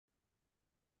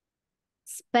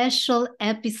special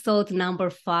episode number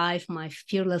 5, my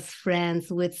fearless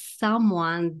friends, with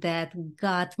someone that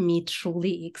got me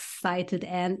truly excited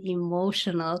and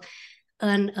emotional.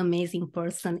 An amazing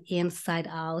person inside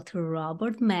out,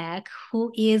 Robert Mack,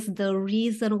 who is the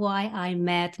reason why I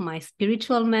met my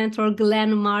spiritual mentor,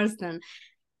 Glenn Marsden.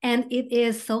 And it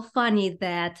is so funny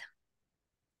that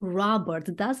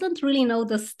Robert doesn't really know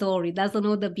the story, doesn't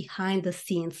know the behind the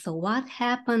scenes. So what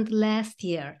happened last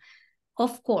year?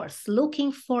 Of course,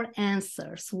 looking for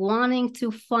answers, wanting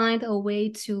to find a way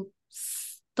to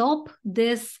stop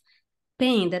this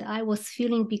pain that I was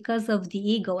feeling because of the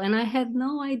ego. And I had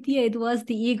no idea it was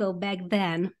the ego back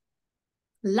then.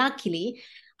 Luckily,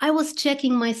 I was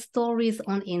checking my stories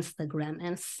on Instagram,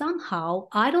 and somehow,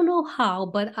 I don't know how,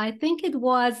 but I think it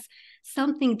was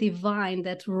something divine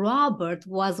that Robert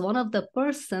was one of the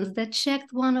persons that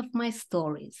checked one of my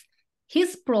stories.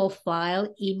 His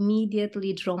profile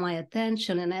immediately drew my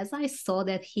attention, and as I saw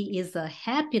that he is a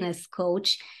happiness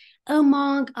coach,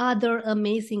 among other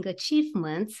amazing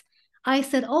achievements, I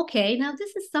said, okay, now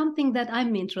this is something that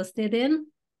I'm interested in.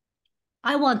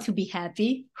 I want to be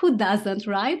happy. Who doesn't,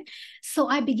 right? So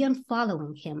I began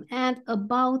following him. And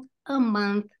about a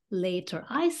month later,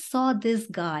 I saw this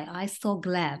guy, I saw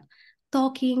Glenn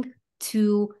talking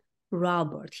to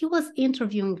Robert. He was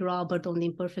interviewing Robert on the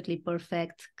Imperfectly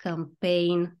Perfect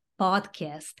campaign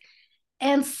podcast.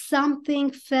 And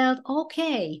something felt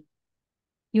okay.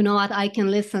 You know what? I can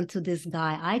listen to this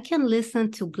guy. I can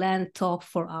listen to Glenn talk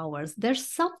for hours.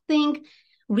 There's something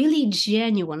really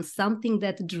genuine, something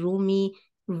that drew me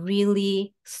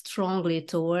really strongly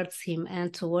towards him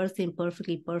and towards the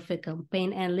Imperfectly Perfect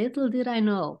campaign. And little did I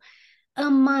know, a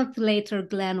month later,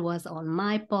 Glenn was on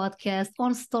my podcast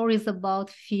on stories about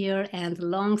fear. And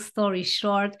long story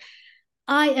short,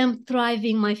 I am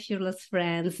thriving, my fearless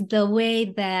friends. The way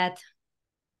that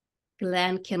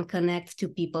Glenn can connect to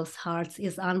people's hearts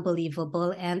is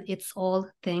unbelievable, and it's all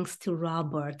thanks to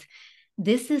Robert.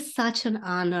 This is such an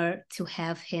honor to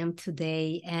have him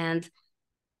today, and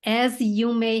as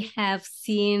you may have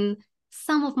seen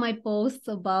some of my posts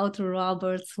about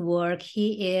Robert's work,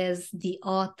 he is the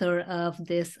author of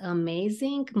this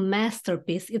amazing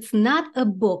masterpiece. It's not a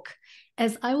book.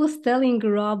 As I was telling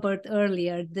Robert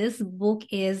earlier, this book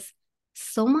is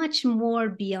so much more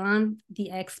beyond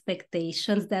the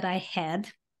expectations that I had,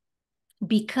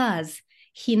 because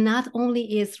he not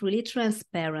only is really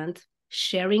transparent,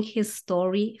 sharing his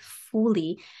story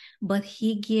fully, but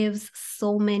he gives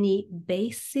so many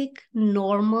basic,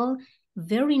 normal,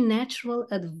 very natural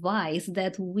advice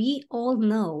that we all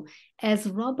know. As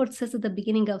Robert says at the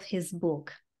beginning of his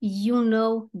book, you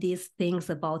know these things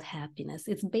about happiness.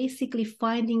 It's basically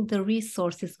finding the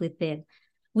resources within.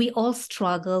 We all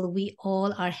struggle. We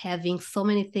all are having so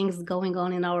many things going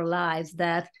on in our lives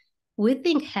that we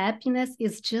think happiness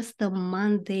is just a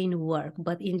mundane work.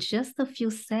 But in just a few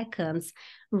seconds,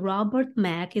 Robert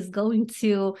Mack is going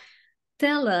to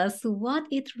tell us what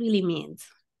it really means.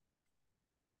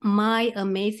 My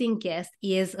amazing guest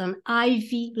is an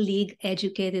Ivy League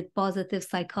educated positive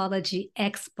psychology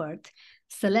expert,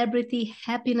 celebrity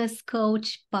happiness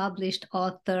coach, published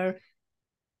author.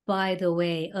 By the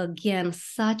way, again,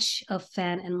 such a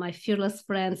fan, and my fearless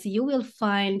friends, you will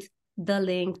find the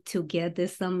link to get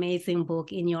this amazing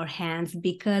book in your hands,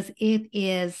 because it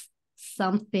is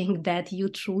something that you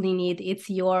truly need. It's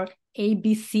your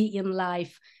ABC in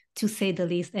life, to say the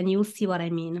least, and you'll see what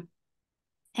I mean.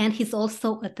 And he's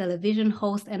also a television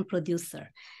host and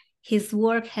producer. His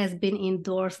work has been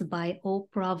endorsed by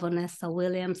Oprah, Vanessa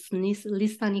Williams,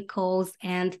 Lisa Nichols,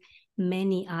 and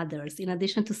many others. In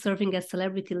addition to serving as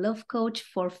celebrity love coach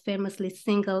for Famously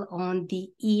Single on the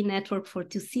E! Network for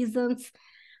 2 seasons,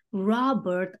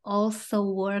 Robert also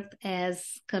worked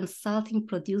as consulting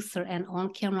producer and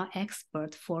on-camera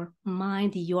expert for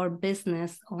Mind Your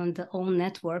Business on the OWN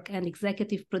Network, and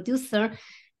executive producer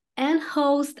and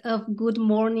host of Good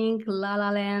Morning La La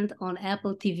Land on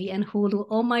Apple TV and Hulu.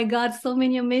 Oh my God, so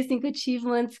many amazing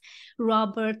achievements.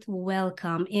 Robert,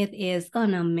 welcome. It is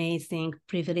an amazing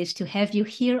privilege to have you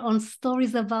here on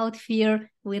Stories About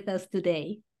Fear with us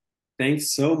today.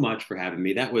 Thanks so much for having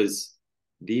me. That was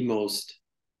the most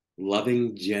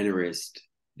loving, generous,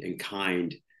 and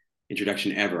kind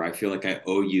introduction ever. I feel like I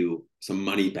owe you some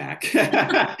money back.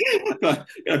 I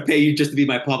gotta pay you just to be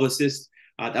my publicist.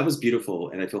 That was beautiful,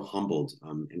 and I feel humbled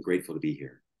and grateful to be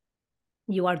here.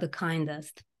 You are the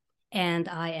kindest. And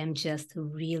I am just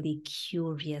really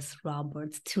curious,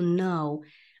 Robert, to know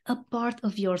a part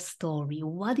of your story.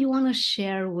 What do you want to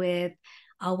share with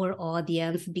our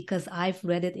audience? Because I've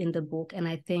read it in the book, and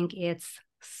I think it's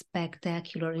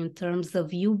spectacular in terms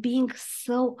of you being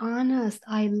so honest.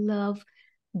 I love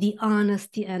the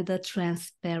honesty and the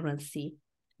transparency.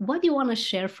 What do you want to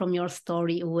share from your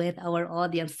story with our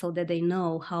audience so that they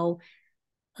know how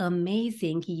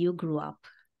amazing you grew up?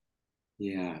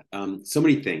 Yeah, so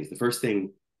many things. The first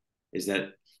thing is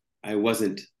that I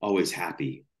wasn't always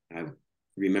happy. I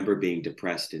remember being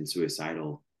depressed and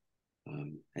suicidal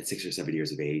at 6 or 7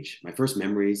 years of age. My first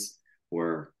memories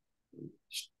were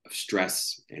of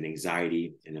stress and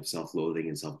anxiety and of self-loathing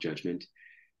and self-judgment.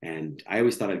 And I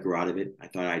always thought I'd grow out of it. I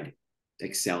thought I'd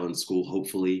excel in school,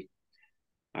 hopefully.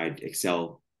 I'd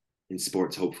excel in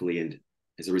sports, hopefully. And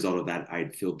as a result of that,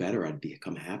 I'd feel better. I'd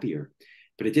become happier.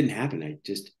 But it didn't happen. I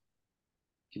just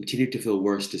continued to feel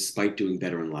worse despite doing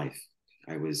better in life.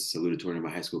 I was salutatorian in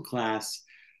my high school class.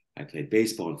 I played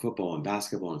baseball and football and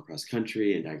basketball and cross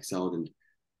country, and I excelled in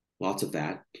lots of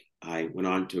that. I went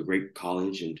on to a great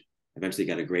college and eventually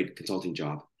got a great consulting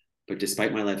job. But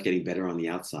despite my life getting better on the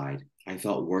outside, I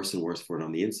felt worse and worse for it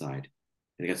on the inside.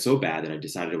 And it got so bad that I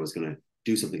decided I was going to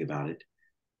do something about it.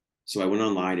 So I went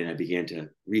online and I began to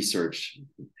research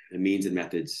the means and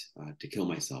methods to kill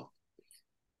myself.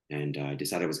 And I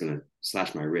decided I was going to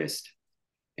slash my wrist.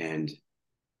 And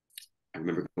I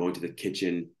remember going to the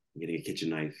kitchen, getting a kitchen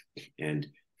knife and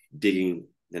digging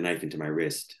the knife into my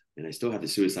wrist. And I still have the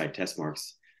suicide test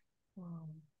marks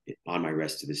on my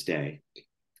wrist to this day.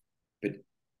 But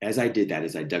as I did that,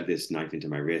 as I dug this knife into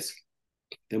my wrist,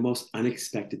 the most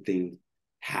unexpected thing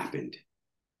happened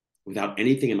without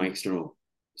anything in my external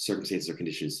circumstances or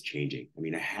conditions changing. I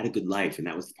mean, I had a good life, and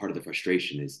that was part of the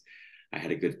frustration is I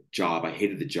had a good job. I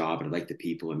hated the job, but I liked the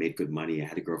people. I made good money. I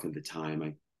had a girlfriend at the time.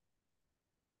 I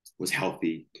was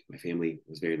healthy. My family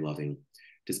was very loving.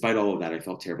 Despite all of that, I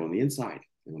felt terrible on the inside.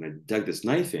 And when I dug this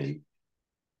knife in,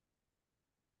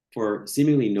 for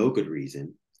seemingly no good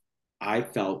reason, I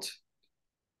felt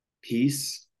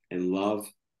peace and love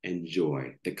and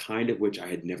joy, the kind of which I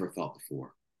had never felt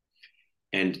before.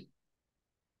 And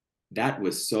that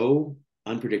was so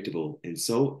unpredictable and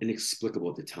so inexplicable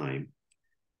at the time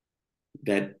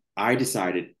that I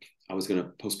decided I was going to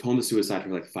postpone the suicide for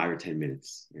like 5 or 10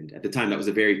 minutes. And at the time, that was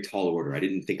a very tall order. I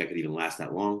didn't think I could even last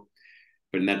that long.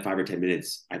 But in that 5 or 10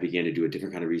 minutes, I began to do a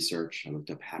different kind of research. I looked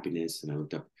up happiness and I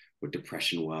looked up what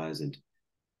depression was. And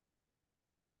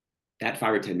that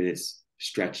 5 or 10 minutes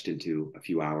stretched into a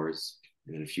few hours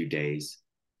and then a few days.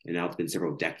 And now it's been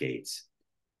several decades.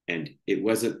 And it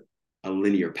wasn't a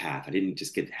linear path. I didn't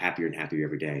just get happier and happier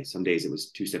every day. Some days it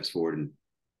was 2 steps forward and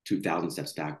 2,000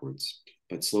 steps backwards.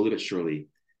 But slowly but surely,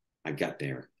 I got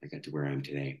there. I got to where I am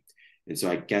today. And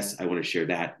so I guess I want to share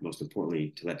that most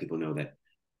importantly to let people know that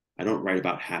I don't write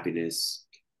about happiness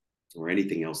or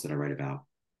anything else that I write about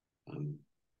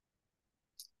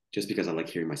just because I like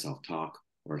hearing myself talk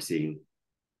or seeing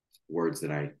words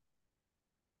that I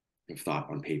have thought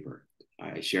on paper.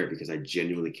 I share it because I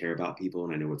genuinely care about people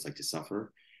and I know what it's like to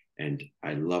suffer. And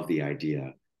I love the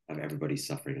idea of everybody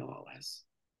suffering a lot less.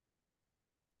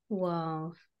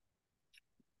 Wow.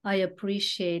 I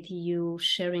appreciate you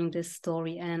sharing this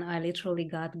story, and I literally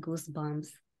got goosebumps.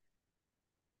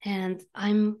 And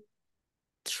I'm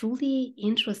truly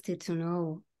interested to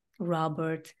know,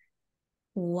 Robert,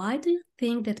 why do you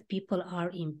think that people are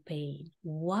in pain?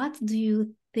 What do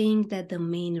you think that the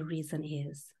main reason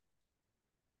is?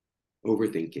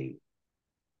 Overthinking,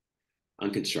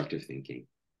 unconstructive thinking,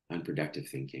 unproductive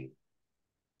thinking.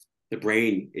 The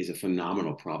brain is a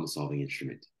phenomenal problem-solving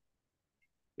instrument.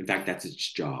 In fact, that's its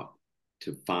job,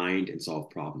 to find and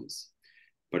solve problems.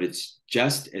 But it's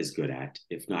just as good at,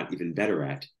 if not even better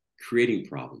at, creating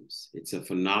problems. It's a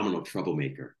phenomenal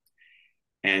troublemaker.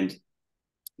 And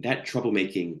that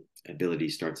troublemaking ability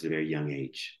starts at a very young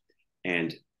age.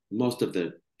 And most of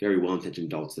the very well-intentioned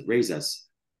adults that raise us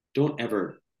don't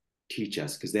ever teach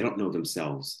us, because they don't know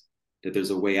themselves, that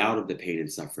there's a way out of the pain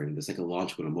and suffering, the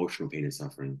psychological and emotional pain and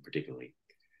suffering particularly.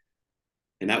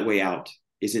 And that way out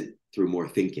isn't through more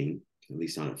thinking, at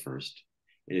least not at first.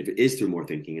 And if it is through more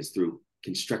thinking, it's through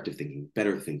constructive thinking,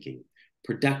 better thinking,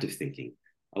 productive thinking.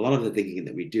 A lot of the thinking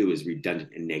that we do is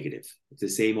redundant and negative. It's the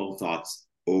same old thoughts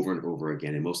over and over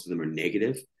again. And most of them are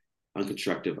negative,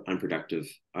 unconstructive, unproductive,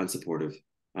 unsupportive,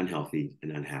 unhealthy,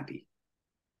 and unhappy.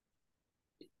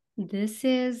 This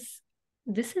is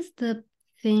the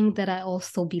thing that I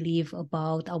also believe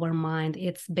about our mind.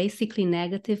 It's basically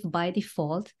negative by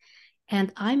default.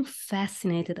 And I'm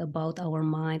fascinated about our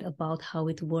mind, about how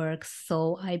it works.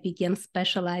 So I began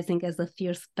specializing as a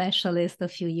fear specialist a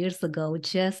few years ago,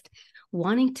 just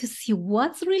wanting to see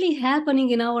what's really happening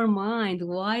in our mind.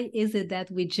 Why is it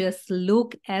that we just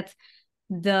look at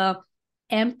the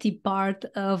empty part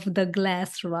of the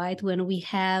glass, right? When we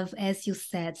have, as you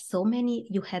said,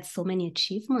 you had so many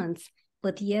achievements.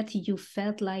 but yet you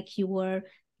felt like you were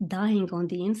dying on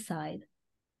the inside.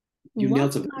 You What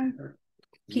nailed something are, there.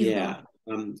 please Yeah.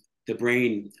 go. The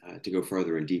brain, to go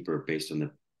further and deeper based on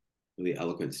the really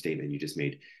eloquent statement you just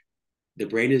made, the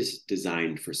brain is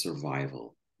designed for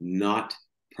survival, not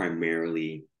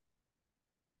primarily,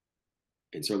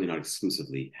 and certainly not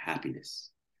exclusively,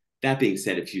 happiness. That being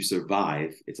said, if you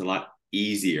survive, it's a lot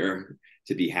easier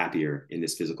to be happier in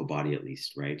this physical body, at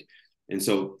least, right? And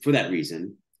so, for that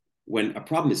reason, when a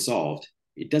problem is solved,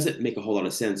 it doesn't make a whole lot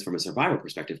of sense from a survival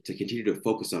perspective to continue to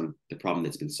focus on the problem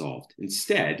that's been solved.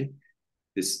 Instead,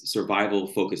 this survival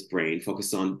focused brain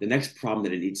focuses on the next problem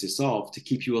that it needs to solve to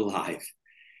keep you alive.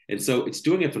 And so it's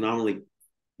doing a phenomenally,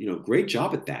 great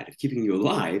job at that, of keeping you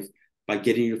alive by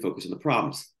getting you to focus on the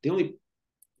problems. The only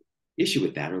issue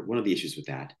with that, or one of the issues with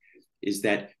that, is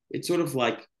that it's sort of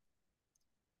like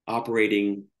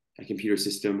operating a computer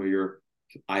system or your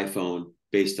iPhone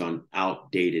based on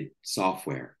outdated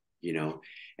software,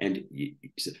 and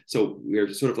so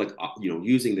we're sort of like,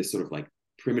 using this sort of like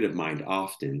primitive mind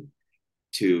often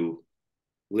to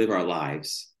live our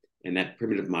lives. And that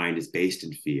primitive mind is based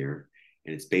in fear,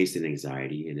 and it's based in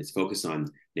anxiety, and it's focused on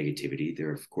negativity.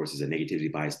 There, of course, is a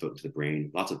negativity bias built into the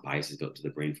brain. Lots of biases built into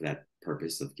the brain for that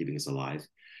purpose of keeping us alive.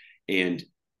 And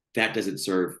that doesn't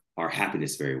serve our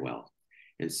happiness very well.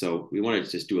 And so we want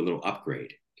to just do a little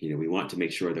upgrade. We want to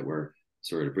make sure that we're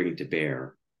sort of bringing to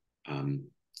bear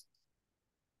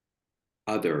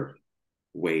other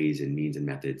ways and means and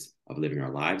methods of living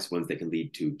our lives, ones that can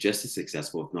lead to just as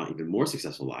successful, if not even more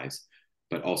successful lives,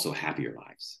 but also happier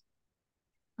lives.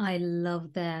 I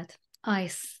love that. I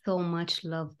so much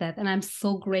love that. And I'm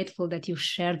so grateful that you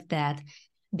shared that,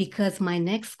 because my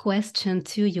next question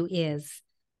to you is,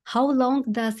 how long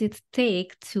does it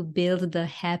take to build the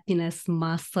happiness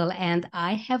muscle? And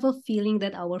I have a feeling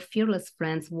that our fearless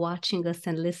friends watching us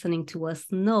and listening to us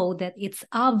know that it's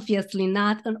obviously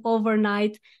not an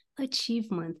overnight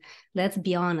achievement. Let's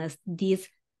be honest, these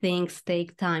things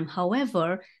take time.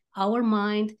 However, our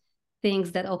mind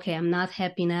thinks that, okay, I'm not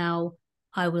happy now,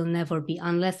 I will never be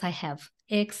unless I have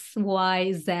X,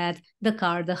 Y, Z, the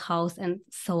car, the house, and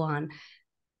so on.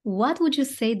 What would you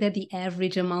say that the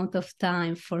average amount of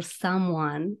time for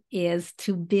someone is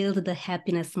to build the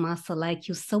happiness muscle, like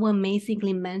you so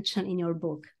amazingly mentioned in your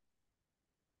book?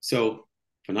 So,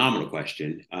 phenomenal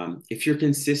question. If you're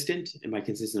consistent, and by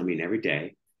consistent, I mean every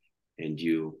day, and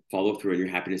you follow through on your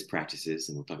happiness practices,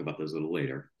 and we'll talk about those a little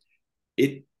later,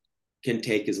 it can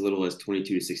take as little as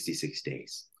 22 to 66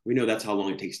 days. We know that's how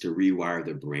long it takes to rewire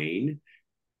the brain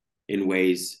in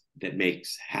ways that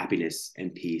makes happiness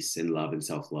and peace and love and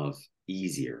self-love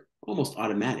easier, almost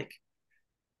automatic.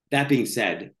 That being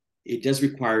said, it does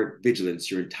require vigilance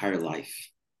your entire life.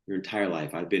 Your entire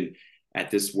life. I've been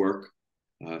at this work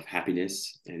of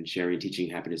happiness and sharing and teaching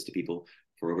happiness to people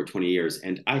for over 20 years,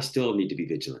 and I still need to be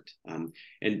vigilant.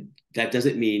 And that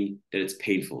doesn't mean that it's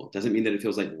painful. It doesn't mean that it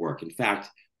feels like work. In fact,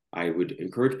 I would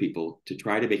encourage people to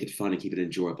try to make it fun and keep it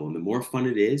enjoyable. And the more fun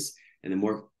it is, and the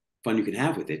more fun you can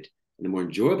have with it, and the more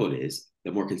enjoyable it is,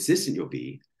 the more consistent you'll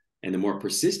be, and the more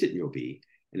persistent you'll be.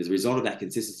 And as a result of that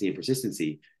consistency and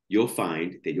persistency, you'll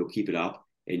find that you'll keep it up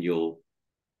and you'll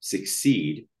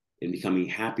succeed in becoming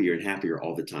happier and happier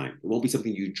all the time. It won't be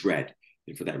something you dread.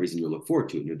 And for that reason, you'll look forward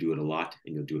to it, and you'll do it a lot,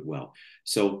 and you'll do it well.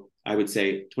 So I would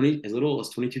say as little as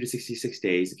 22 to 66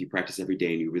 days if you practice every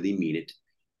day and you really mean it.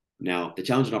 Now, the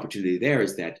challenge and opportunity there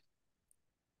is that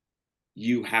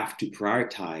you have to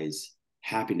prioritize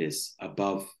happiness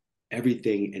above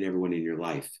everything and everyone in your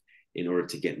life in order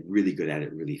to get really good at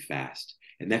it really fast.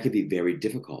 And that can be very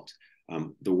difficult.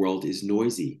 The world is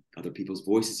noisy. Other people's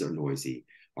voices are noisy.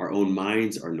 Our own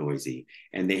minds are noisy.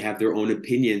 And they have their own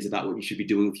opinions about what you should be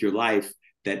doing with your life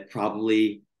that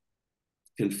probably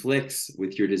conflicts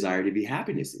with your desire to be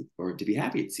happiness or to be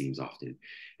happy, it seems often.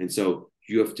 And so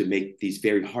you have to make these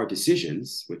very hard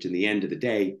decisions, which in the end of the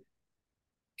day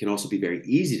can also be very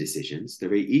easy decisions. They're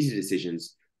very easy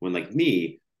decisions when, like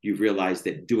me, you've realized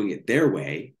that doing it their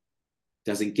way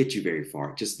doesn't get you very far.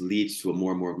 It just leads to a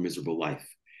more and more miserable life.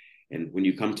 And when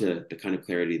you come to the kind of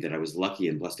clarity that I was lucky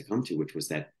and blessed to come to, which was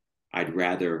that I'd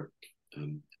rather,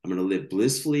 I'm going to live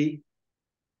blissfully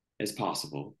as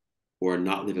possible or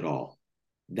not live at all.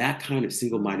 That kind of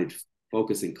single-minded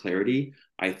focus and clarity,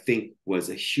 I think, was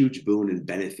a huge boon and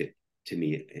benefit to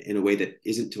me in a way that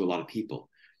isn't to a lot of people.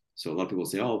 So a lot of people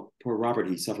say, oh, poor Robert,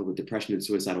 he suffered with depression and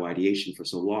suicidal ideation for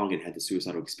so long and had the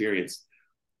suicidal experience.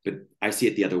 But I see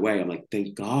it the other way. I'm like,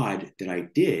 thank God that I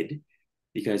did,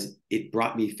 because it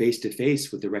brought me face to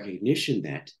face with the recognition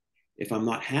that if I'm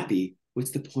not happy,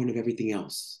 what's the point of everything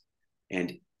else?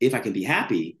 And if I can be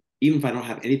happy, even if I don't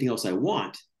have anything else I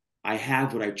want, I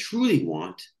have what I truly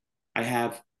want. I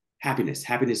have happiness.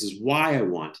 Happiness is why I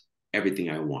want everything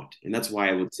I want. And that's why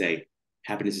I would say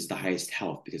happiness is the highest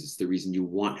health, because it's the reason you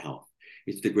want health.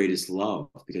 It's the greatest love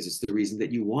because it's the reason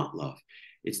that you want love.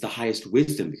 It's the highest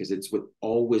wisdom because it's what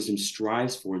all wisdom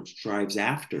strives for and strives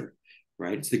after,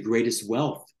 right? It's the greatest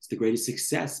wealth. It's the greatest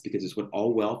success because it's what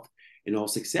all wealth and all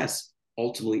success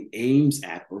ultimately aims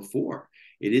at or for.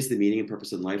 It is the meaning and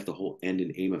purpose in life, the whole end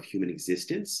and aim of human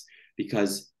existence,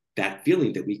 because that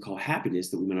feeling that we call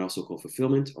happiness, that we might also call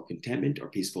fulfillment or contentment or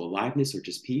peaceful aliveness or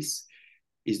just peace,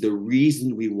 is the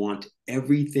reason we want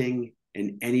everything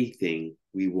and anything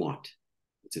we want.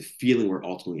 It's a feeling we're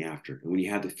ultimately after. And when you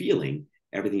have the feeling,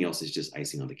 everything else is just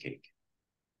icing on the cake.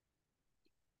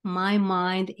 My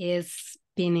mind is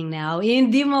spinning now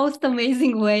in the most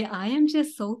amazing way. I am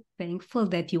just so thankful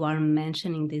that you are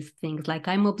mentioning these things. Like,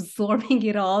 I'm absorbing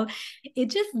it all. It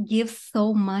just gives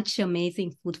so much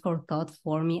amazing food for thought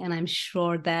for me. And I'm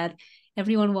sure that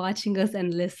everyone watching us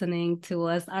and listening to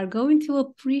us are going to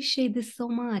appreciate this so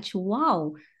much.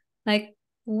 Wow. Like,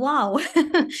 wow.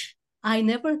 I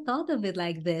never thought of it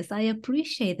like this. I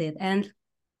appreciate it. And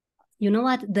you know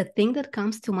what? The thing that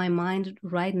comes to my mind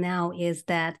right now is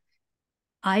that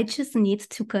I just need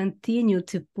to continue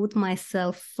to put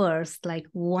myself first, like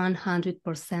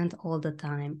 100% all the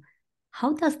time.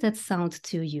 How does that sound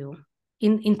to you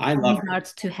in I love it.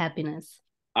 regards to happiness?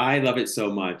 I love it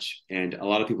so much. And a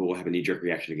lot of people will have a knee jerk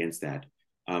reaction against that.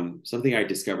 Something I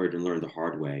discovered and learned the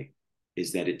hard way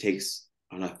is that it takes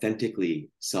an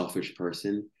authentically selfish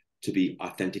person to be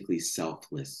authentically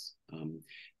selfless.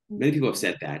 Many people have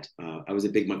said that. I was a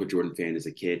big Michael Jordan fan as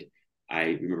a kid.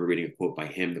 I remember reading a quote by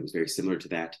him that was very similar to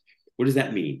that. What does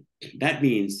that mean? That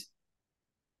means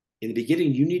in the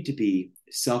beginning, you need to be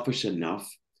selfish enough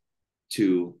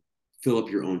to fill up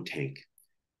your own tank.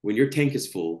 When your tank is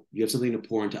full, you have something to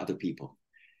pour into other people.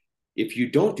 If you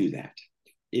don't do that,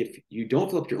 if you don't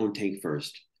fill up your own tank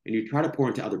first and you try to pour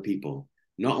into other people,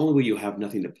 not only will you have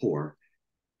nothing to pour,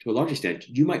 to a large extent,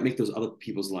 you might make those other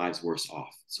people's lives worse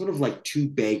off. Sort of like two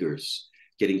beggars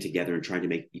getting together and trying to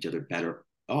make each other better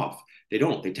off. They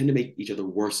don't. They tend to make each other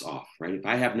worse off, right? If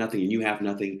I have nothing and you have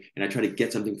nothing, and I try to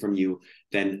get something from you,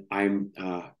 then I'm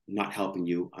not helping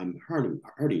you. I'm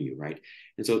hurting you, right?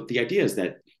 And so the idea is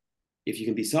that if you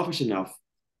can be selfish enough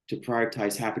to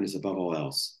prioritize happiness above all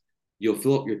else, you'll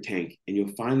fill up your tank and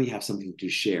you'll finally have something to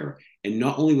share. And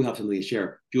not only will you have something to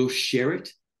share, you'll share it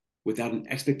without an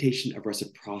expectation of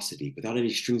reciprocity, without any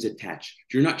strings attached.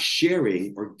 You're not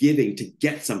sharing or giving to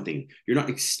get something. You're not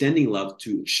extending love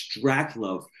to extract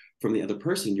love from the other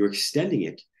person. You're extending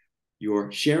it,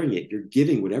 you're sharing it, you're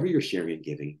giving whatever you're sharing and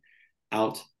giving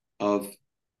out of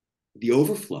the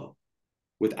overflow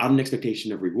without an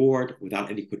expectation of reward,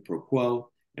 without any quid pro quo,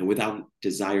 and without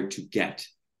desire to get.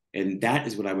 And that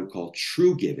is what I would call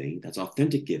true giving. That's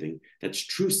authentic giving. That's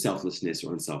true selflessness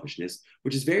or unselfishness,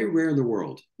 which is very rare in the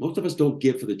world. Most of us don't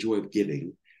give for the joy of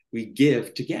giving. We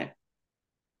give to get.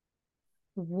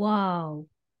 Wow.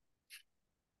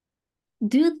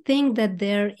 Do you think that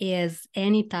there is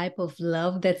any type of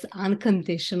love that's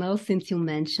unconditional, since you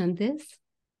mentioned this?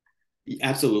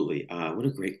 Absolutely. What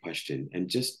a great question. And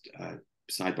just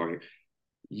sidebar here,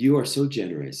 you are so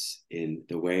generous in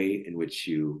the way in which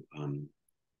you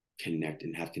connect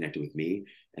and have connected with me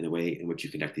and the way in which you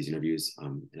conduct these interviews.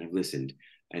 And I've listened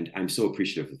and I'm so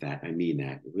appreciative of that. I mean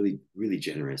that really, really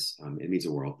generous. It means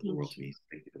the world to me.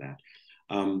 Thank you for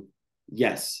that.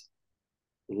 Yes,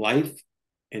 life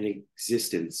and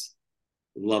existence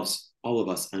loves all of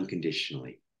us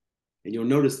unconditionally. And you'll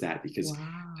notice that because,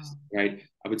 Wow. right,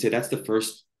 I would say that's the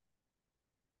first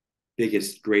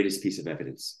biggest, greatest piece of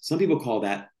evidence. Some people call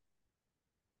that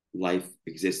life,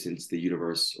 existence, the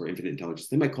universe, or infinite intelligence.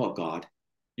 They might call it God.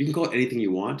 You can call it anything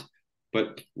you want,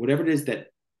 but whatever it is that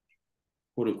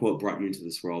quote unquote brought you into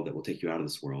this world that will take you out of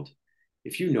this world,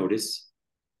 if you notice,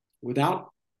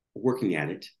 without working at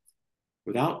it,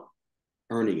 without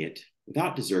earning it,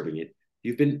 without deserving it,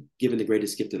 you've been given the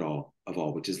greatest gift of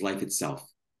all, which is life itself.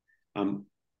 Um,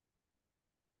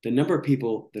 the number of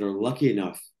people that are lucky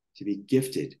enough to be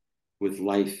gifted with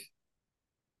life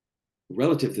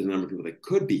relative to the number of people that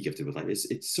could be gifted with life,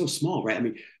 it's so small, right? I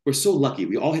mean, we're so lucky.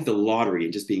 We all hit the lottery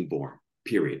in just being born,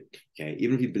 period. Okay.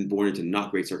 Even if you've been born into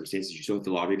not great circumstances, you still hit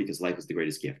the lottery because life is the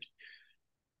greatest gift.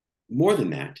 More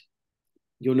than that,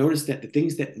 you'll notice that the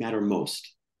things that matter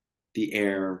most, the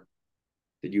air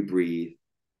that you breathe,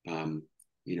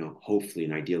 hopefully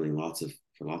and ideally,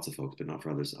 for lots of folks, but not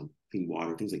for others, clean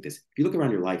water, things like this. If you look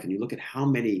around your life and you look at how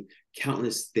many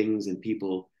countless things and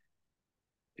people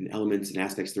and elements and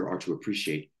aspects there are to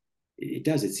appreciate, it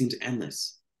seems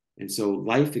endless. And so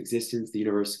life, existence, the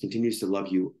universe continues to love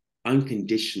you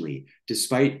unconditionally,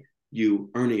 despite you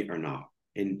earning it or not.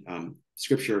 In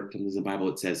scripture, sometimes in the Bible,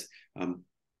 it says,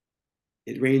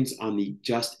 it rains on the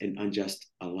just and unjust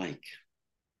alike.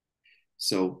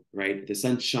 So, right, the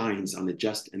sun shines on the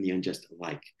just and the unjust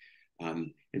alike.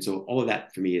 And so all of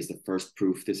that for me is the first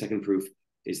proof. The second proof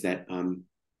is that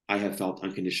I have felt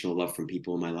unconditional love from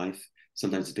people in my life.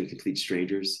 Sometimes it's been complete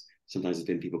strangers. Sometimes it's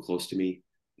been people close to me.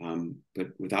 But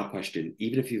without question,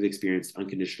 even if you've experienced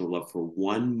unconditional love for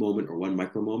one moment or one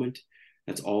micro moment,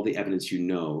 that's all the evidence you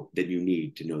know that you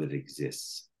need to know that it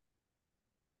exists.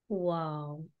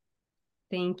 Wow.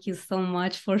 Thank you so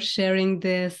much for sharing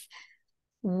this.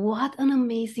 What an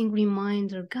amazing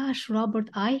reminder. Gosh, Robert,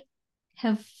 I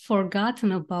have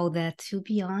forgotten about that, to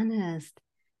be honest.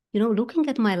 You know, looking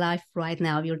at my life right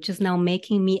now, you're just now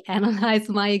making me analyze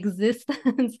my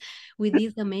existence with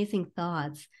these amazing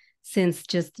thoughts. Since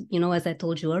just, you know, as I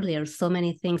told you earlier, so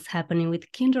many things happening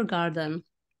with kindergarten,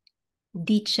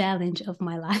 the challenge of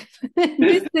my life.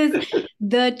 This is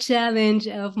the challenge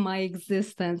of my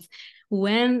existence.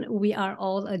 When we are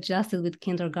all adjusted with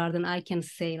kindergarten, I can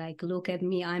say, like, look at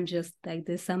me, I'm just like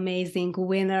this amazing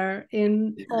winner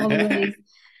in all ways.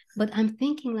 But I'm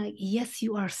thinking, like, yes,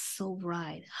 you are so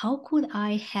right. How could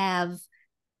I have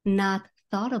not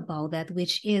thought about that,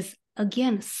 which is,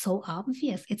 again, so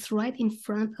obvious? It's right in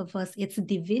front of us. It's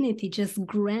divinity just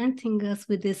granting us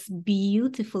with this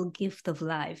beautiful gift of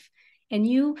life. And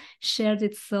you shared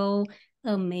it so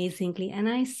amazingly. And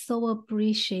I so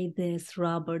appreciate this,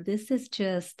 Robert. This is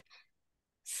just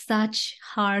such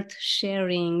heart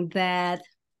sharing that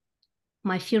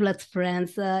my fearless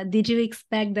friends, did you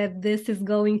expect that this is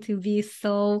going to be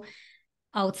so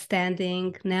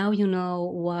outstanding? Now you know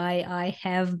why I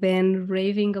have been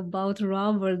raving about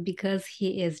Robert, because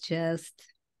he is just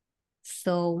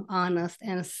so honest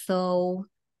and so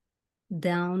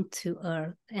down to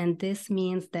earth. And this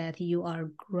means that you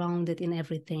are grounded in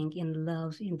everything, in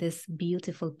love, in this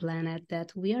beautiful planet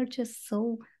that we are just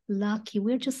so lucky.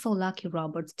 We're just so lucky,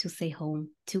 Robert, to say home,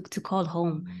 to call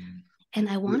home. And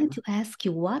I wanted to ask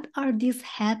you, what are these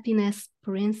happiness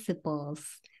principles,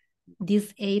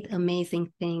 these 8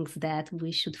 amazing things that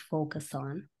we should focus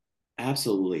on?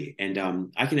 Absolutely. And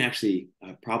I can actually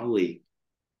probably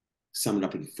sum it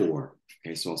up in 4.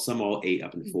 Okay, so I'll sum all 8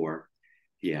 up in 4.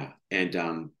 Yeah.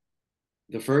 And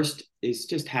the first is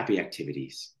just happy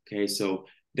activities. Okay, so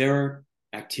there are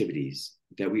activities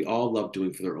that we all love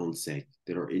doing for their own sake,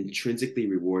 that are intrinsically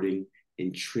rewarding,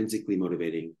 intrinsically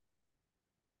motivating.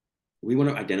 We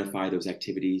want to identify those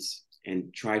activities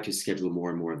and try to schedule more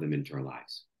and more of them into our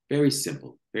lives. Very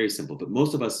simple, very simple. But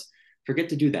most of us forget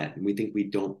to do that. And we think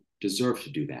we don't deserve to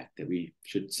do that, that we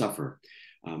should suffer,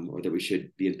 or that we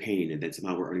should be in pain, and that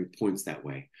somehow we're earning points that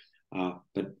way.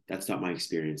 But that's not my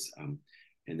experience.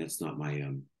 And that's not my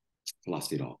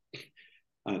philosophy at all.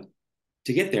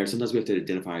 To get there, sometimes we have to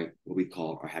identify what we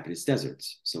call our happiness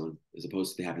deserts. So as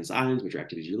opposed to the happiness islands, which are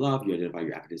activities you love, you identify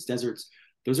your happiness deserts.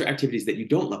 Those are activities that you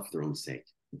don't love for their own sake,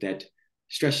 that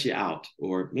stress you out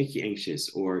or make you anxious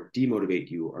or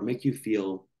demotivate you or make you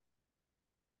feel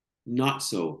not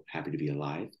so happy to be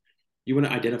alive. You want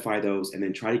to identify those and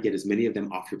then try to get as many of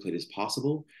them off your plate as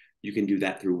possible. You can do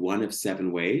that through one of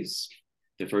 7 ways.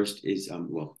 The first is,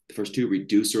 the first 2,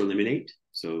 reduce or eliminate.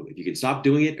 So if you can stop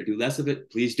doing it or do less of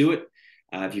it, please do it.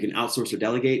 If you can outsource or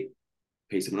delegate,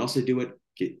 pay someone else to do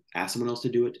it, ask someone else to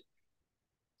do it.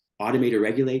 Automate or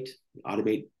regulate.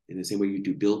 Automate in the same way you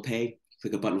do bill pay.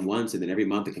 Click a button once and then every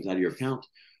month it comes out of your account.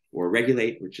 Or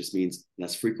regulate, which just means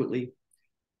less frequently.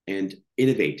 And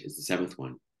innovate is the 7th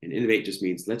one. And innovate just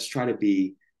means let's try to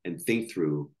be and think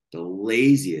through the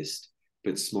laziest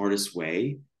but smartest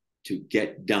way to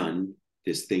get done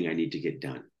this thing I need to get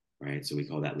done, right? So we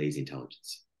call that lazy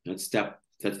intelligence. That's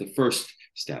the first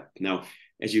step. Now,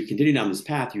 as you continue down this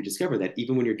path, you discover that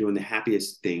even when you're doing the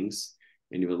happiest things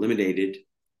and you've eliminated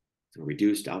or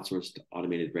reduced, outsourced,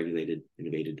 automated, regulated,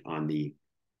 innovated on the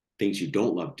things you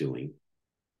don't love doing,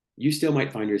 you still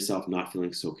might find yourself not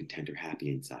feeling so content or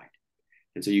happy inside.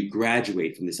 And so you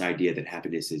graduate from this idea that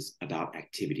happiness is about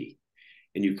activity,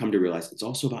 and you come to realize it's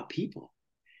also about people.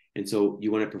 And so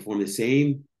you want to perform the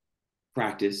same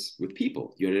practice with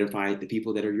people. You identify the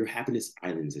people that are your happiness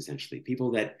islands, essentially,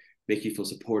 people that make you feel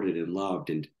supported and loved,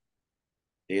 and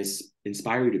they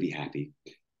inspire you to be happy,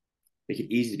 make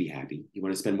it easy to be happy. You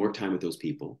want to spend more time with those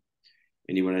people,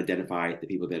 and you want to identify the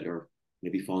people that are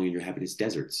maybe falling in your happiness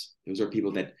deserts. Those are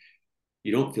people that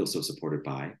you don't feel so supported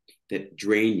by, that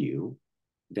drain you,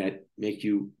 that make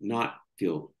you not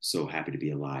feel so happy to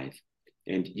be alive.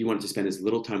 And you want to spend as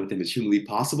little time with them as humanly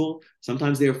possible.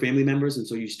 Sometimes they are family members, and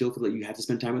so you still feel like you have to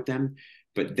spend time with them.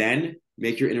 But then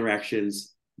make your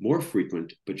interactions more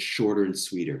frequent, but shorter and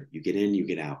sweeter. You get in, you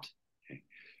get out. Okay.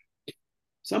 At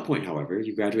some point, however,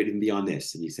 you graduate even beyond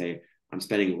this and you say, I'm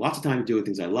spending lots of time doing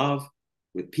things I love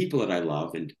with people that I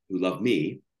love and who love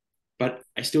me, but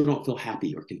I still don't feel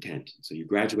happy or content. So you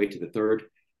graduate to the third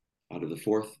out of the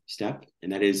fourth step,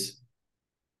 and that is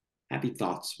happy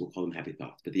thoughts. We'll call them happy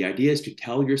thoughts. But the idea is to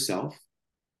tell yourself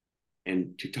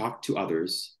and to talk to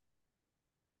others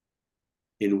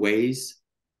in ways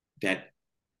that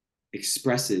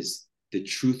expresses the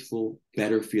truthful,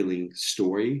 better feeling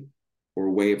story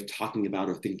or way of talking about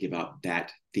or thinking about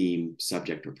that theme,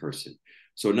 subject, or person.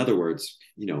 So in other words,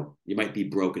 you might be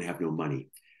broke and have no money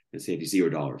and say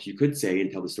 $0. You could say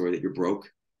and tell the story that you're broke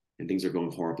and things are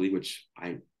going horribly, which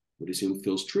I would assume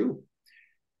feels true.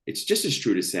 It's just as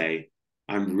true to say,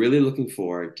 I'm really looking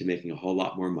forward to making a whole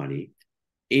lot more money,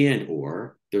 and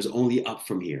or there's only up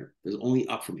from here. There's only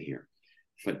up from here.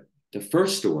 But the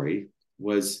first story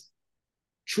was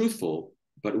truthful,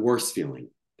 but worse feeling.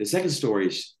 The second story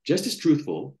is just as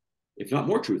truthful, if not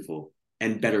more truthful,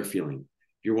 and better feeling.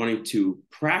 You're wanting to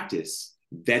practice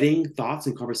vetting thoughts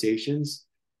and conversations,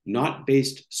 not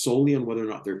based solely on whether or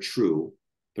not they're true,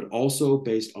 but also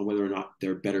based on whether or not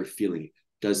they're better feeling.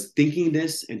 Does thinking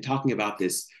this and talking about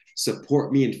this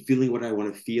support me in feeling what I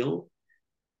want to feel,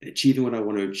 achieving what I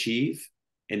want to achieve,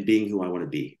 and being who I want to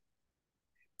be?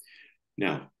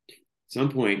 Now, at some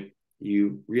point,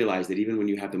 you realize that even when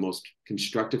you have the most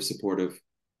constructive, supportive,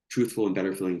 truthful, and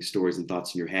better feeling stories and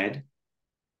thoughts in your head,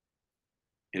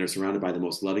 and are surrounded by the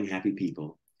most loving, happy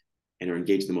people, and are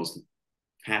engaged in the most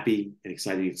happy and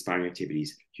exciting, inspiring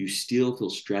activities, you still feel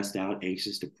stressed out,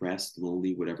 anxious, depressed,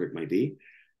 lonely, whatever it might be.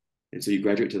 And so you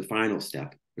graduate to the final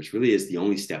step, which really is the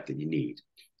only step that you need,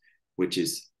 which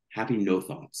is happy no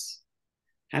thoughts.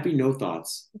 Happy no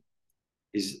thoughts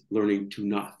is learning to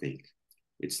not think.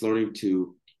 It's learning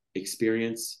to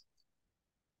experience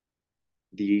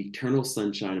the eternal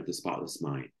sunshine of the spotless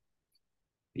mind.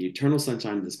 The eternal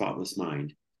sunshine of the spotless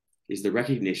mind is the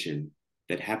recognition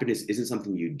that happiness isn't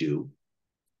something you do.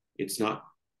 It's not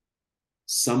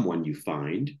someone you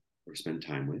find or spend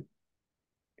time with.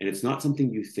 And it's not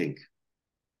something you think.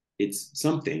 It's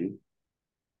something,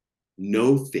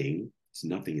 no thing. It's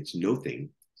nothing. It's no thing.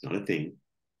 It's not a thing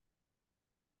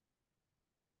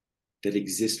that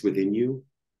exists within you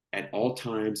at all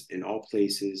times, in all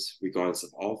places, regardless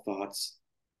of all thoughts,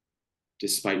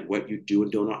 despite what you do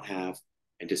and do not have,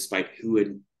 and despite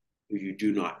who you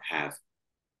do not have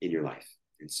in your life.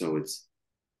 And so it's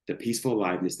the peaceful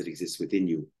aliveness that exists within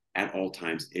you at all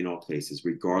times, in all places,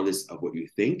 regardless of what you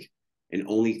think, and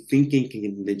only thinking can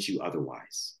convince you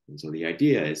otherwise. And so the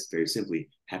idea is very simply,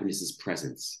 happiness is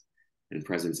presence, and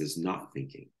presence is not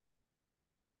thinking.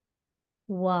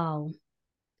 Wow.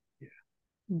 Yeah.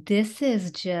 This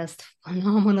is just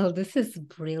phenomenal. This is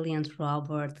brilliant,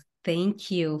 Robert. Thank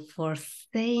you for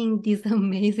saying these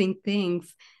amazing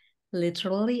things.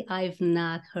 Literally, I've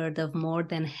not heard of more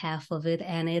than half of it,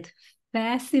 and it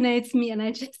fascinates me, and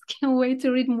I just can't wait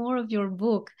to read more of your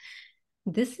book.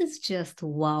 This is just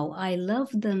wow. I love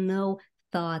the no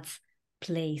thoughts,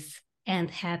 place,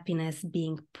 and happiness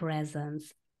being present.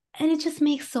 And it just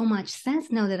makes so much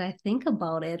sense now that I think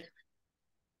about it.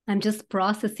 I'm just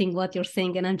processing what you're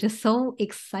saying, and I'm just so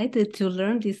excited to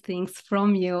learn these things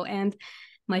from you. And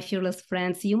my fearless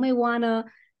friends, you may want to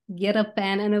get a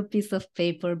pen and a piece of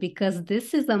paper, because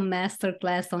this is a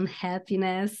masterclass on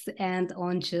happiness and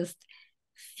on just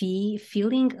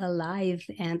feeling alive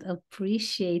and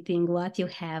appreciating what you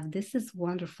have. This is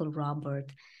wonderful,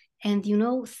 Robert. And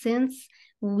since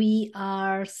we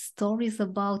are stories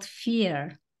about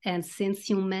fear, and since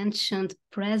you mentioned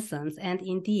presence, and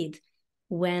indeed,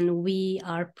 when we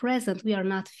are present, we are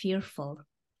not fearful.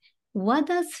 What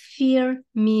does fear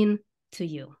mean to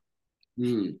you?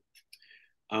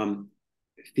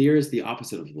 Fear is the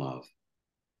opposite of love.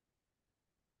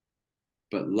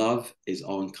 But love is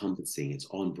all-encompassing, it's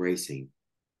all-embracing.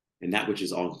 And that which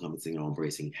is all-encompassing and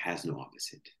all-embracing has no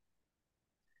opposite.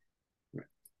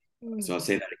 Right. So I'll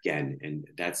say that again, and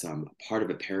that's part of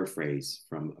a paraphrase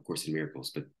from A Course in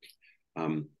Miracles. But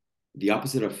the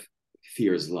opposite of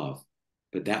fear is love.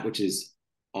 But that which is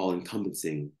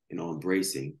all-encompassing and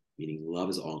all-embracing, meaning love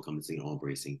is all-encompassing and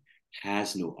all-embracing,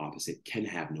 has no opposite, can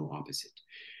have no opposite.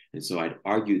 And so I'd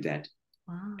argue that,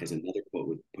 as another quote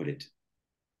would put it,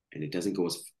 and it doesn't go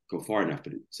far enough,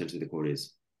 but essentially the quote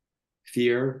is,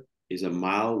 fear is a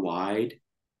mile wide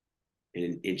and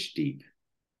an inch deep.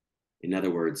 In other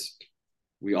words,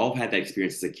 we all had that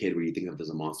experience as a kid where you think of there's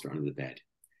a monster under the bed.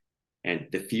 And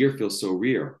the fear feels so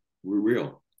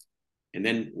real. And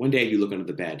then one day you look under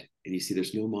the bed and you see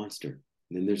there's no monster.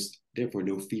 And then there's therefore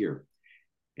no fear.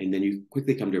 And then you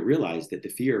quickly come to realize that the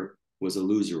fear was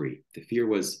illusory. The fear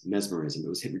was mesmerism. It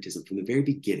was hypnotism from the very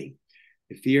beginning.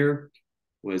 The fear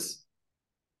was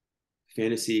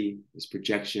fantasy, it was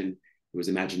projection, it was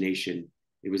imagination.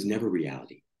 It was never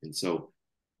reality. And so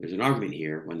there's an argument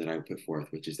here, one that I would put forth,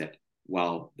 which is that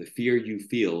while the fear you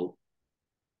feel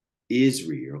is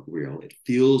real, it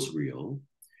feels real,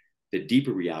 the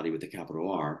deeper reality with the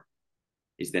capital R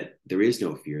is that there is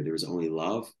no fear. There is only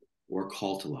love or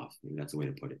call to love. Maybe that's the way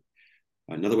to put it.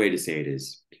 Another way to say it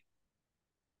is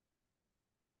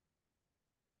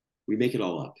we make it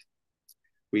all up.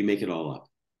 We make it all up.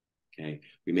 Okay.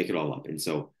 We make it all up. And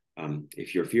so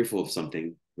if you're fearful of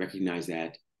something, recognize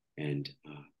that and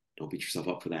don't beat yourself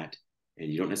up for that.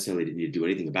 And you don't necessarily need to do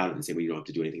anything about it in the same way you don't have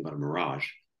to do anything about a mirage.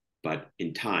 But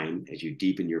in time, as you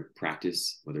deepen your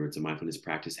practice, whether it's a mindfulness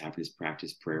practice, happiness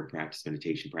practice, prayer practice,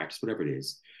 meditation practice, whatever it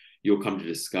is, you'll come to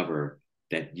discover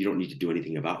that you don't need to do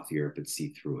anything about fear, but see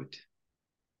through it.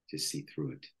 Just see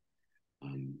through it.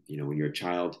 When you're a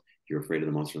child, you're afraid of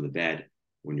the monster on the bed.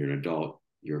 When you're an adult,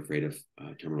 you're afraid of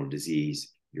terminal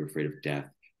disease. You're afraid of death.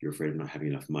 You're afraid of not having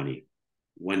enough money.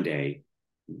 One day,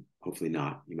 hopefully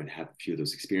not, you might have a few of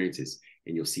those experiences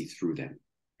and you'll see through them.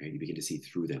 Right? You begin to see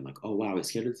through them like, oh, wow, I was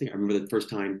scared of the thing. I remember the first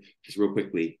time, just real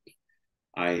quickly,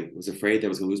 I was afraid that I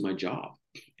was going to lose my job.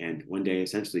 And one day,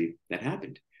 essentially, that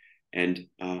happened. And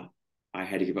I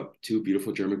had to give up 2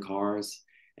 beautiful German cars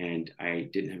and I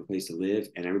didn't have a place to live.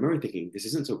 And I remember thinking, this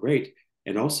isn't so great.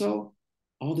 And also,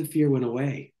 all the fear went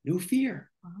away. No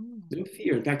fear. No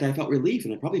fear. In fact, I felt relief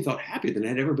and I probably felt happier than I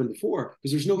had ever been before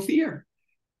because there's no fear.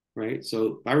 Right?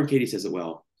 So Byron Katie says it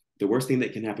well. The worst thing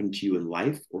that can happen to you in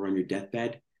life or on your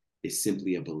deathbed is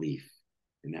simply a belief.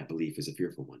 And that belief is a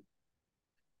fearful one.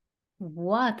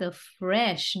 What a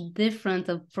fresh, different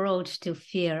approach to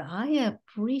fear. I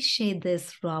appreciate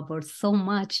this, Robert, so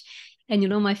much. And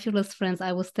my fearless friends,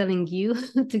 I was telling you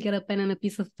to get a pen and a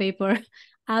piece of paper.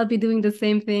 I'll be doing the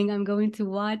same thing. I'm going to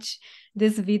watch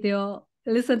this video,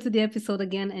 listen to the episode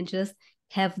again, and just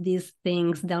have these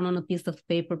things down on a piece of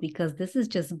paper because this is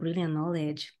just brilliant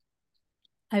knowledge.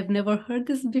 I've never heard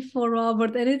this before,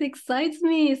 Robert, and it excites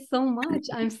me so much.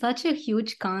 I'm such a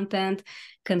huge content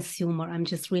consumer. I'm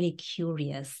just really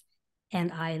curious.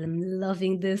 And I am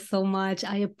loving this so much.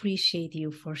 I appreciate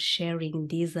you for sharing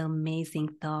these amazing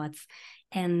thoughts.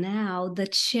 And now the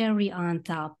cherry on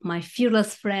top, my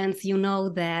fearless friends, you know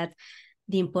that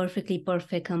the Imperfectly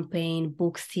Perfect campaign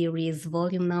book series,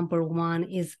 volume number 1,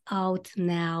 is out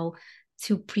now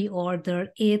to pre-order.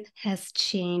 It has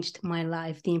changed my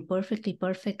life. The Imperfectly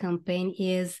Perfect campaign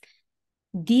is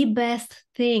the best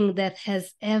thing that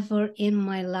has ever in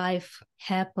my life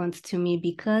happened to me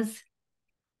because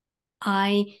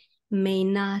I may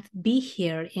not be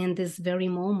here in this very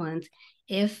moment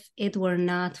if it were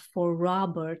not for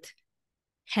Robert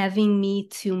having me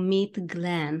to meet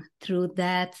Glenn through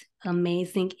that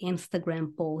amazing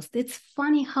Instagram post. It's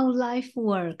funny how life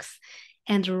works.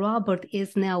 And Robert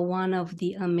is now one of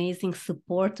the amazing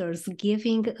supporters,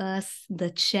 giving us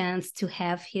the chance to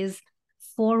have his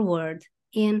forward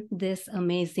in this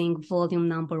amazing volume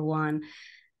number 1.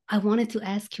 I wanted to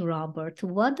ask you, Robert,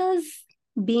 what does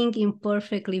being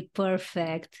imperfectly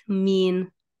perfect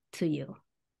mean to you?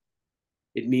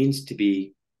 It means to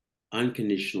be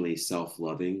unconditionally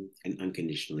self-loving and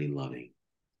unconditionally loving.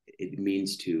 It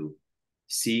means to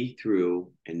see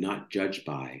through and not judge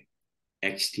by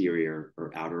exterior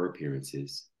or outer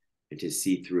appearances, and to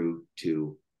see through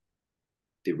to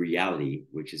the reality,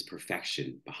 which is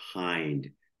perfection behind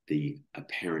the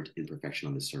apparent imperfection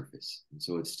on the surface. And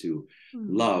so it's to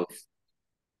love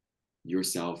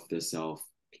yourself,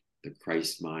 the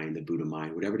Christ mind, the Buddha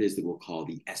mind, whatever it is that we'll call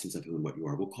the essence of who and what you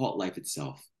are. We'll call it life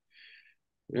itself.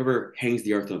 Whatever hangs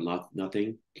the earth on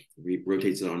nothing,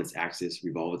 rotates it on its axis,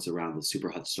 revolves around the super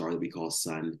hot star that we call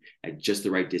sun at just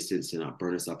the right distance to not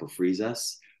burn us up or freeze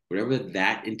us. Whatever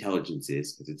that intelligence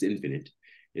is, because it's infinite,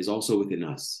 is also within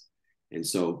us. And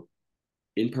so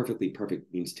imperfectly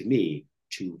perfect means to me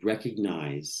to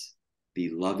recognize the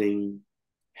loving,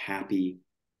 happy,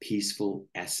 peaceful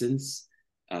essence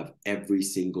of every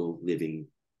single living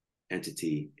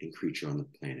entity and creature on the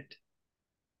planet.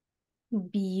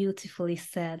 Beautifully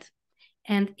said.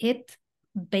 And it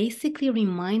basically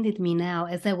reminded me now,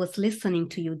 as I was listening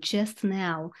to you just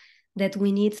now, that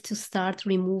we need to start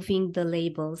removing the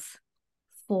labels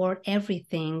for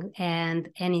everything and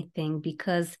anything,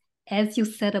 because as you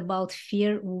said about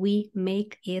fear, we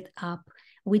make it up.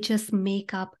 We just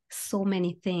make up so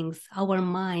many things. Our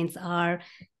minds are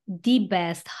the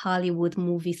best Hollywood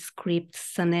movie script,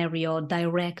 scenario,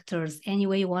 directors, any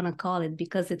way you want to call it,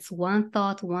 because it's one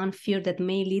thought, one fear that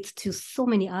may lead to so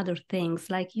many other things.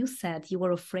 Like you said, you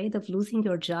were afraid of losing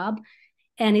your job,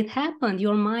 and it happened.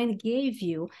 Your mind gave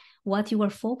you what you were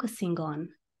focusing on.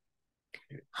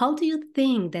 How do you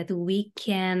think that we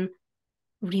can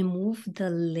remove the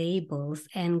labels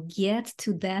and get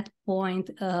to that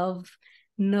point of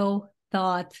no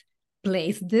thought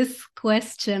place? This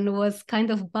question was kind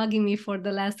of bugging me for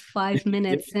the last 5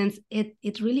 minutes, since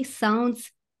it really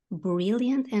sounds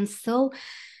brilliant and so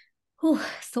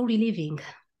so relieving.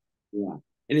 Yeah.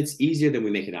 And it's easier than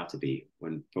we make it out to be.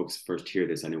 When folks first hear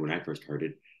this, I know when I first heard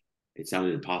it, it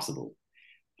sounded impossible.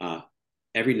 Uh,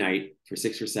 every night for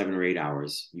 6 or 7 or 8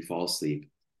 hours, you fall asleep.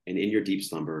 And in your deep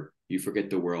slumber, you forget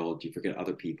the world, you forget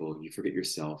other people, you forget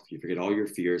yourself, you forget all your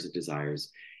fears and desires,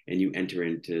 and you enter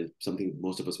into something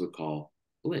most of us would call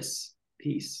bliss,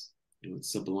 peace.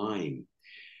 It's sublime.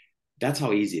 That's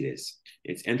how easy it is.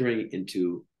 It's entering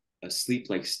into a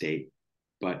sleep-like state,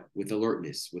 but with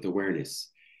alertness, with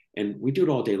awareness. And we do it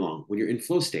all day long. When you're in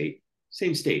flow state,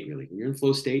 same state, really. When you're in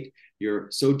flow state, you're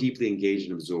so deeply engaged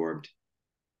and absorbed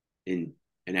in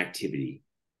an activity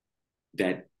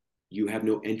that you have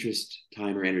no interest,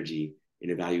 time, or energy in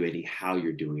evaluating how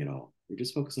you're doing it all. You're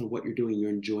just focused on what you're doing. You're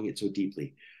enjoying it so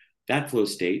deeply. That flow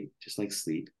state, just like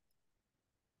sleep,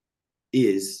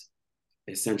 is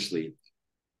essentially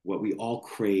what we all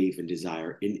crave and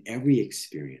desire in every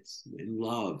experience, in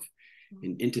love,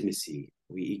 in intimacy.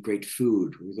 We eat great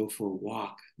food, when we go for a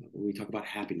walk, when we talk about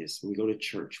happiness, when we go to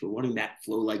church, we're wanting that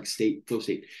flow state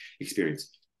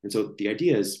experience. And so the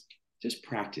idea is just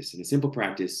practice. And a simple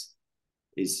practice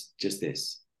is just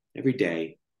this. Every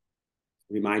day,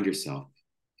 remind yourself,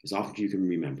 as often as you can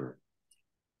remember,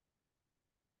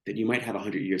 that you might have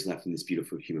 100 years left in this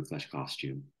beautiful human flesh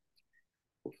costume,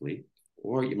 hopefully,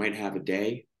 or you might have a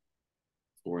day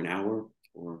or an hour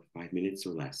or 5 minutes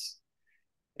or less.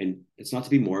 And it's not to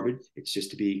be morbid, it's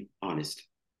just to be honest.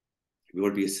 We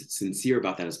want to be as sincere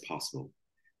about that as possible.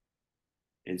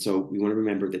 And so we want to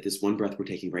remember that this one breath we're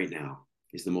taking right now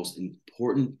is the most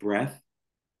important breath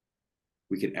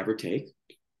we could ever take,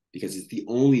 because it's the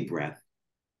only breath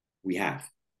we have.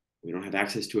 We don't have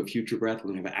access to a future breath.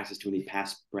 We don't have access to any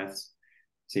past breaths.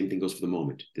 Same thing goes for the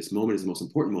moment. This moment is the most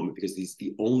important moment because it's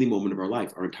the only moment of our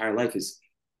life. Our entire life is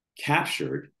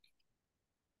captured,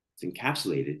 it's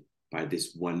encapsulated by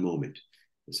this one moment.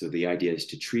 And so the idea is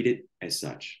to treat it as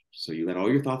such. So you let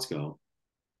all your thoughts go.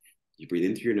 You breathe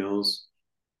in through your nose,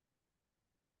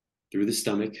 through the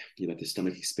stomach. You let the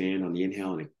stomach expand on the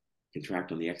inhale and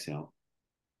contract on the exhale.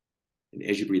 And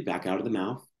as you breathe back out of the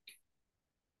mouth,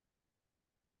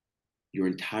 your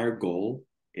entire goal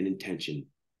and intention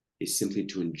is simply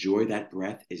to enjoy that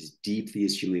breath as deeply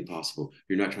as humanly possible.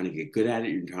 You're not trying to get good at it.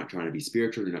 You're not trying to be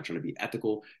spiritual. You're not trying to be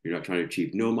ethical. You're not trying to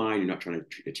achieve no mind. You're not trying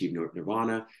to achieve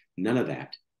nirvana. None of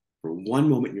that. For one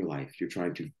moment in your life, you're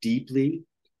trying to deeply,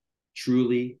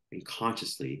 truly, and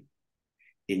consciously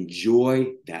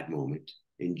enjoy that moment,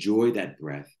 enjoy that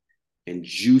breath, and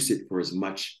juice it for as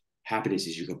much happiness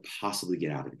as you could possibly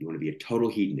get out of it. You want to be a total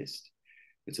hedonist.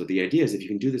 And so the idea is if you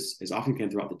can do this as often as you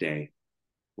can throughout the day,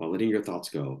 while letting your thoughts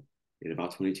go, in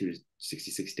about 22 to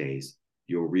 66 days,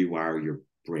 you'll rewire your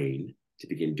brain to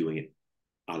begin doing it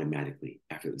automatically,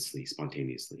 effortlessly,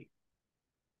 spontaneously.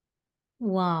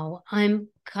 Wow, I'm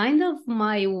kind of,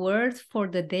 my word for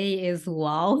the day is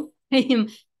wow.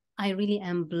 I really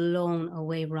am blown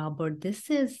away, Robert. This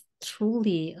is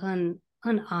truly an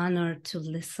honor to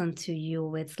listen to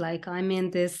you. It's like I'm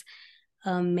in this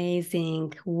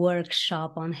amazing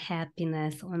workshop on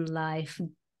happiness, on life.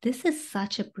 This is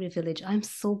such a privilege. I'm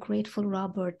so grateful,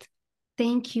 Robert.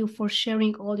 Thank you for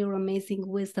sharing all your amazing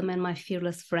wisdom. And my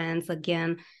fearless friends,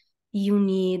 again, you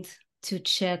need to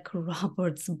check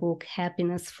Robert's book,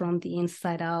 Happiness from the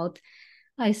Inside Out.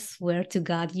 I swear to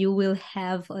God, you will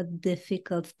have a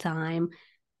difficult time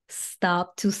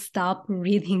stop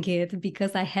reading it,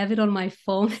 because I have it on my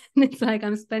phone. It's like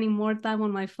I'm spending more time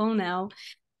on my phone now,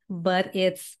 but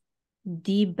it's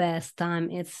the best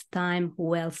time. It's time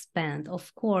well spent.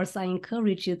 Of course, I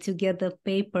encourage you to get the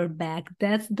paperback.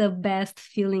 That's the best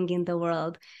feeling in the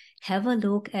world. Have a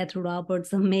look at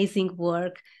Robert's amazing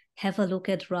work. Have a look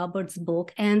at Robert's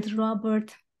book. And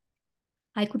Robert,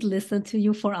 I could listen to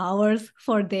you for hours,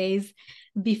 for days.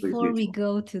 Before we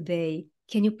go today,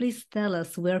 can you please tell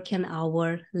us, where can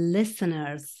our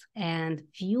listeners and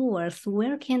viewers,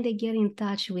 where can they get in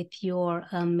touch with your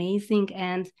amazing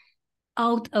and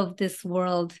out of this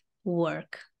world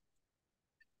work?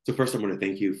 So first, I want to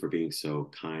thank you for being so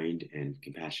kind and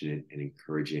compassionate and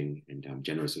encouraging and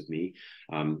generous with me,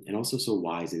 and also so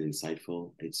wise and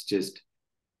insightful. It's just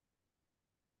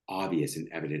obvious and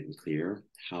evident and clear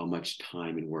how much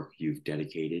time and work you've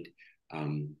dedicated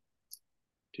um,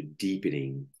 to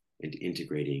deepening and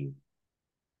integrating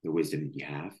the wisdom that you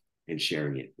have and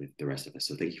sharing it with the rest of us.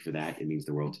 So thank you for that. It means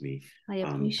the world to me. I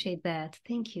appreciate that.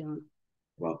 Thank you.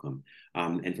 Welcome.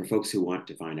 And for folks who want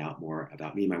to find out more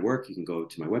about me and my work, you can go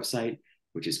to my website,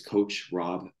 which is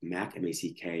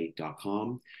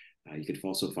coachrobmack.com. You can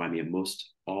also find me on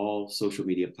most all social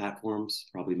media platforms,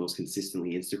 probably most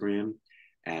consistently Instagram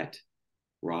at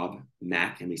Rob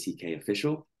Mack, M-A-C-K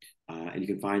official. And you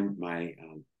can find my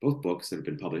both books that have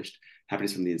been published,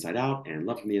 Happiness from the Inside Out and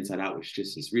Love from the Inside Out, which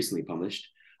just is recently published,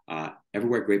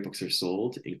 everywhere great books are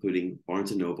sold, including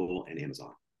Barnes & Noble and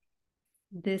Amazon.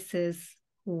 This is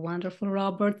wonderful,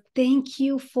 Robert. Thank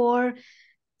you for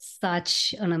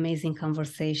such an amazing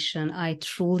conversation. I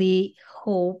truly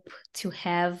hope to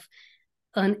have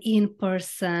an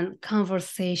in-person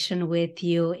conversation with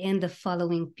you in the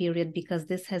following period, because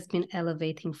this has been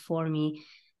elevating for me.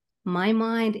 My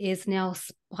mind is now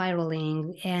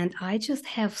spiraling and I just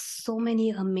have so many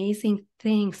amazing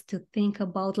things to think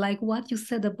about, like what you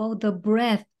said about the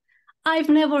breath. I've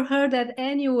never heard that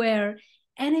anywhere.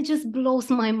 And it just blows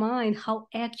my mind how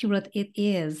accurate it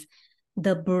is.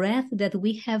 The breath that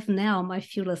we have now, my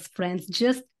fearless friends,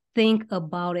 just think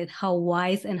about it, how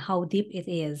wise and how deep it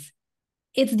is.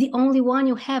 It's the only one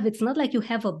you have. It's not like you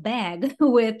have a bag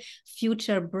with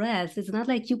future breaths. It's not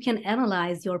like you can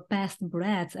analyze your past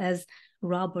breaths, as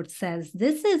Robert says.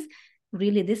 This is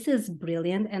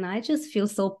brilliant. And I just feel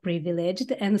so privileged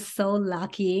and so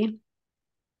lucky,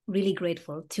 really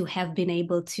grateful to have been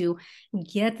able to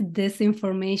get this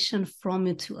information from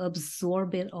you, to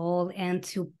absorb it all and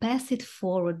to pass it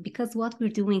forward, because what we're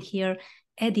doing here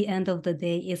at the end of the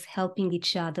day is helping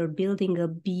each other, building a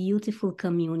beautiful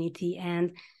community.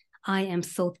 And I am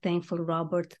so thankful,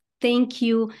 Robert. Thank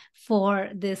you for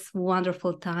this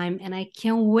wonderful time. And I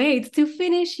can't wait to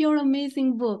finish your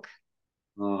amazing book.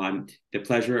 The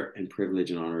pleasure and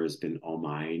privilege and honor has been all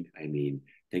mine. I mean,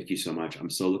 thank you so much. I'm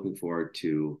so looking forward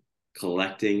to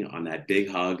collecting on that big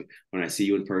hug when I see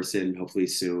you in person, hopefully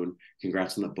soon.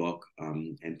 Congrats on the book.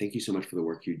 And thank you so much for the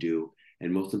work you do.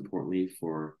 And most importantly,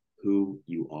 for who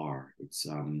you are. It's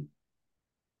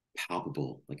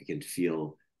palpable. Like I can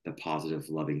feel the positive,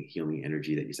 loving, healing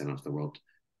energy that you send out to the world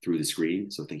through the screen.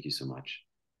 So thank you so much.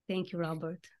 Thank you,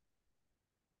 Robert.